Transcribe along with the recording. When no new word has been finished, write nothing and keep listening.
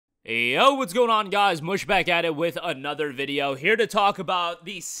Yo, what's going on, guys? Mush back at it with another video, here to talk about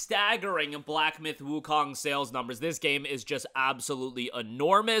the staggering Black Myth Wukong sales numbers. This game is just absolutely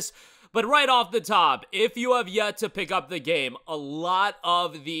enormous. But right off the top, if you have yet to pick up the game, a lot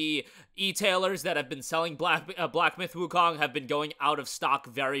of the e-tailers that have been selling Black Myth Wukong have been going out of stock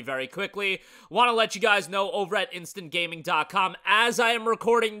very, very quickly. Want to let you guys know over at instantgaming.com as I am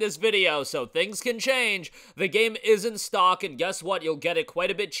recording this video, so things can change. The game is in stock, and guess what? You'll get it quite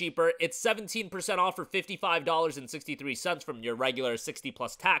a bit cheaper. It's 17% off for $55.63 from your regular 60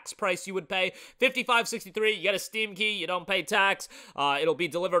 plus tax price you would pay. $55.63, you get a Steam key, you don't pay tax. It'll be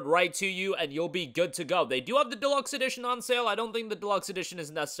delivered right to you, and you'll be good to go. They do have the deluxe edition on sale. I don't think the deluxe edition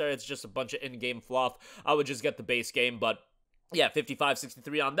is necessary. It's just a bunch of in-game fluff. I would just get the base game, but yeah,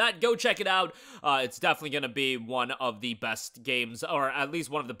 $55.63 on that. Go check it out. It's definitely going to be one of the best games, or at least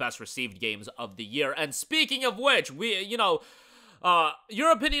one of the best received games of the year. And speaking of which,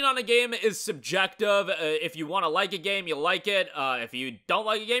 your opinion on a game is subjective. If you want to like a game, you like it. If you don't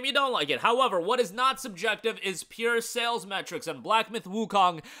like a game, you don't like it. However, what is not subjective is pure sales metrics, and Black Myth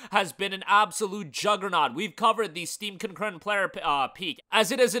Wukong has been an absolute juggernaut. We've covered the Steam concurrent player peak.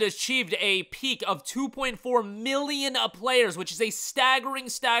 As it has achieved a peak of 2.4 million players, which is a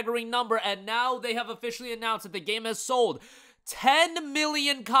staggering number, and now they have officially announced that the game has sold 10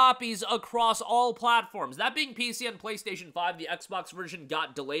 million copies across all platforms. That being PC and PlayStation 5, the Xbox version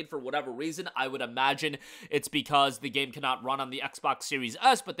got delayed for whatever reason. I would imagine it's because the game cannot run on the Xbox Series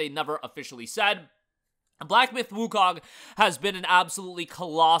S, but they never officially said. Black Myth Wukong has been an absolutely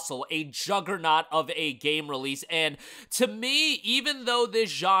colossal, a juggernaut of a game release, and to me, even though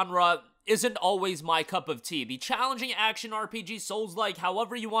this genre isn't always my cup of tea, the challenging action RPG, Souls-like,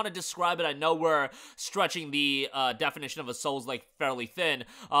 however you want to describe it, I know we're stretching the definition of a Souls-like fairly thin,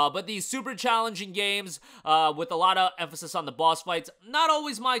 but these super challenging games with a lot of emphasis on the boss fights, not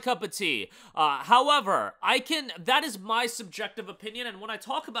always my cup of tea. However, that is my subjective opinion, and when I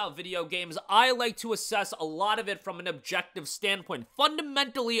talk about video games, I like to assess a lot of it from an objective standpoint,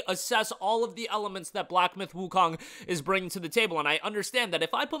 fundamentally assess all of the elements that Black Myth Wukong is bringing to the table, and I understand that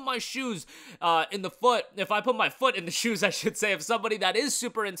if I put my shoes if I put my foot in the shoes, I should say, of somebody that is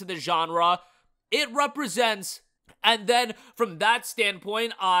super into the genre, it represents. And then, from that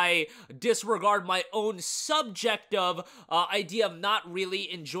standpoint, I disregard my own subjective idea of not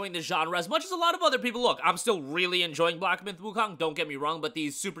really enjoying the genre as much as a lot of other people. Look, I'm still really enjoying Black Myth Wukong, don't get me wrong, but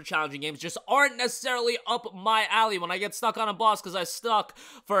these super challenging games just aren't necessarily up my alley. When I get stuck on a boss because I stuck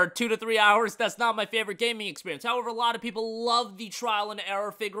for 2 to 3 hours, that's not my favorite gaming experience. However, a lot of people love the trial and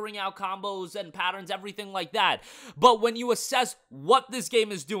error, figuring out combos and patterns, everything like that. But when you assess what this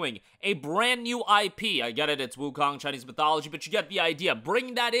game is doing, a brand new IP, I get it, it's Wukong, Chinese mythology, but you get the idea.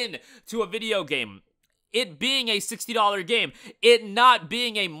 Bring that in to a video game. It being a $60 game, it not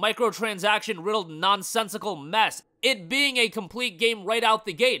being a microtransaction-riddled nonsensical mess, it being a complete game right out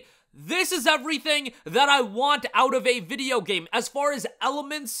the gate. This is everything that I want out of a video game. As far as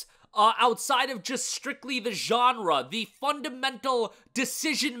elements, outside of just strictly the genre, the fundamental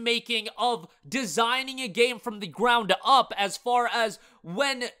decision-making of designing a game from the ground up, as far as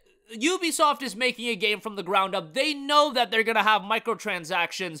when Ubisoft is making a game from the ground up, they know that they're gonna have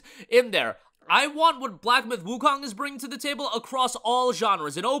microtransactions in there. I want what Black Myth Wukong is bringing to the table across all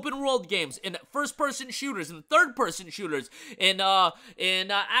genres, in open world games, in first-person shooters, in third-person shooters, in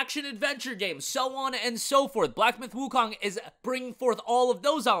action-adventure games, so on and so forth. Black Myth Wukong is bringing forth all of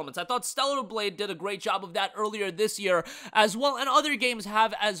those elements. I thought Stellar Blade did a great job of that earlier this year as well, and other games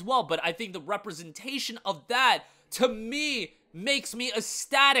have as well, but I think the representation of that, to me, makes me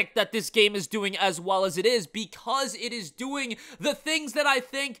ecstatic that this game is doing as well as it is, because it is doing the things that I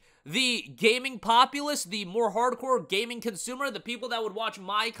think the gaming populace, the more hardcore gaming consumer, the people that would watch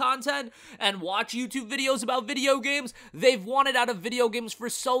my content and watch YouTube videos about video games, they've wanted out of video games for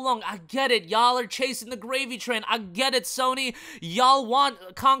so long. I get it. Y'all are chasing the gravy train. I get it, Sony. Y'all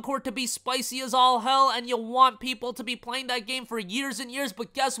want Concord to be spicy as all hell, and you want people to be playing that game for years and years,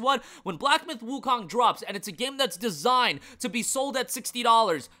 but guess what? When Black Myth Wukong drops, and it's a game that's designed to be sold at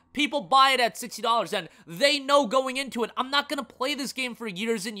 $60, people buy it at $60, and they know going into it, I'm not gonna play this game for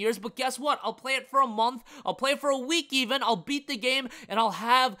years and years, but guess what? I'll play it for a month, I'll play it for a week even, I'll beat the game, and I'll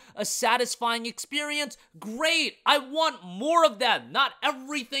have a satisfying experience. Great! I want more of that. Not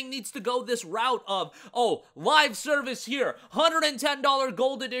everything needs to go this route of, oh, live service here, $110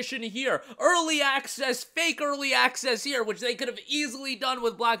 gold edition here, early access, fake early access here, which they could have easily done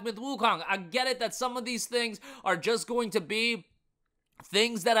with Black Myth Wukong. I get it that some of these things are just going to be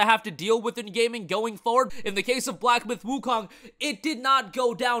things that I have to deal with in gaming going forward. In the case of Black Myth Wukong, it did not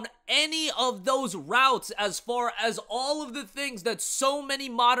go down any of those routes as far as all of the things that so many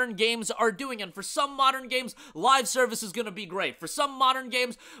modern games are doing. And for some modern games, live service is going to be great. For some modern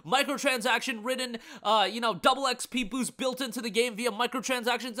games, microtransaction ridden, double XP boost built into the game via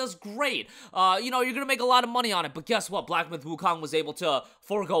microtransactions, that's great. You're going to make a lot of money on it. But guess what? Black Myth Wukong was able to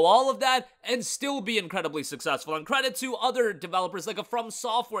forego all of that and still be incredibly successful. And credit to other developers like a From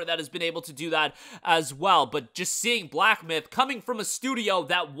Software that has been able to do that as well. But just seeing Black Myth coming from a studio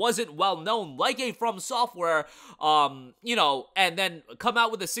that wasn't well known like a From Software, and then come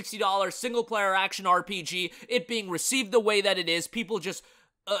out with a $60 single player action RPG, it being received the way that it is, people just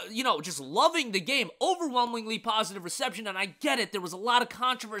loving the game, overwhelmingly positive reception. And I get it, there was a lot of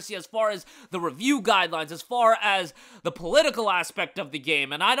controversy as far as the review guidelines, as far as the political aspect of the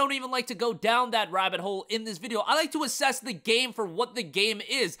game, and I don't even like to go down that rabbit hole in this video. I like to assess the game for what the game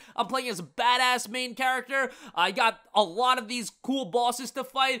is. I'm playing as a badass main character. I got a lot of these cool bosses to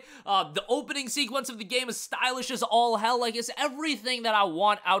fight. The opening sequence of the game is stylish as all hell. Like, it's everything that I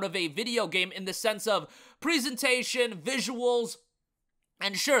want out of a video game in the sense of presentation, visuals.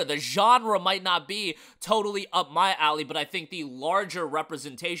 And sure, the genre might not be totally up my alley, but I think the larger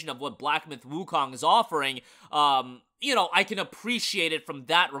representation of what Black Myth Wukong is offering, I can appreciate it from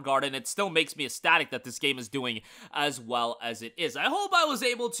that regard, and it still makes me ecstatic that this game is doing as well as it is. I hope I was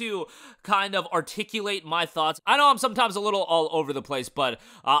able to kind of articulate my thoughts. I know I'm sometimes a little all over the place, but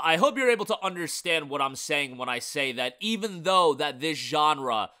I hope you're able to understand what I'm saying when I say that even though that this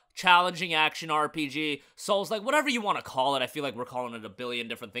genre, challenging action RPG, Souls-like, whatever you want to call it. I feel like we're calling it a billion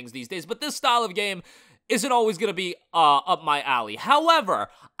different things these days, but this style of game isn't always going to be up my alley. However,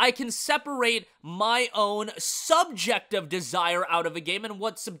 I can separate my own subjective desire out of a game and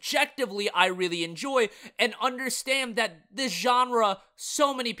what subjectively I really enjoy, and understand that this genre,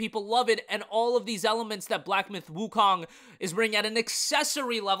 so many people love it, and all of these elements that Black Myth Wukong is bringing at an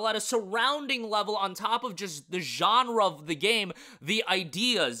accessory level, at a surrounding level, on top of just the genre of the game, the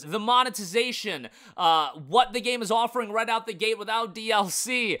ideas, the monetization, what the game is offering right out the gate without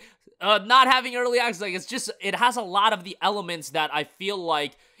DLC, not having early access. Like, it has a lot of the elements that I feel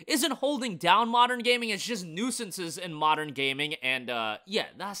like isn't holding down modern gaming. It's just nuisances in modern gaming, and yeah,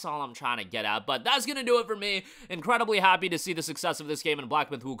 that's all I'm trying to get at. But that's gonna do it for me. Incredibly happy to see the success of this game in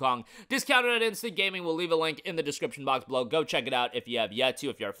Black Myth Wukong. Discounted at Instant Gaming. We'll leave a link in the description box below. Go check it out if you have yet to,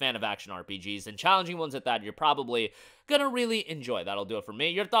 if you're a fan of action RPGs, and challenging ones at that, you're probably gonna really enjoy. That'll do it for me.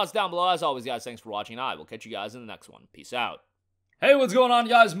 Your thoughts down below. As always, guys, thanks for watching. I will catch you guys in the next one. Peace out. Hey, what's going on,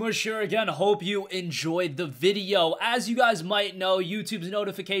 guys? Mush here again. Hope you enjoyed the video. As you guys might know, YouTube's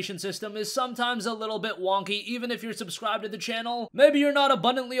notification system is sometimes a little bit wonky, even if you're subscribed to the channel. Maybe you're not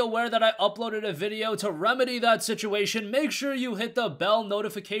abundantly aware that I uploaded a video. To remedy that situation, make sure you hit the bell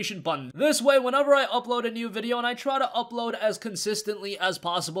notification button. This way, whenever I upload a new video, and I try to upload as consistently as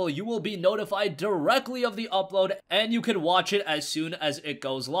possible, you will be notified directly of the upload, and you can watch it as soon as it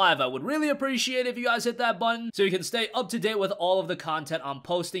goes live. I would really appreciate if you guys hit that button so you can stay up to date with all of the content I'm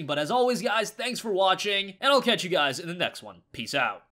posting. But as always, guys, thanks for watching, and I'll catch you guys in the next one. Peace out.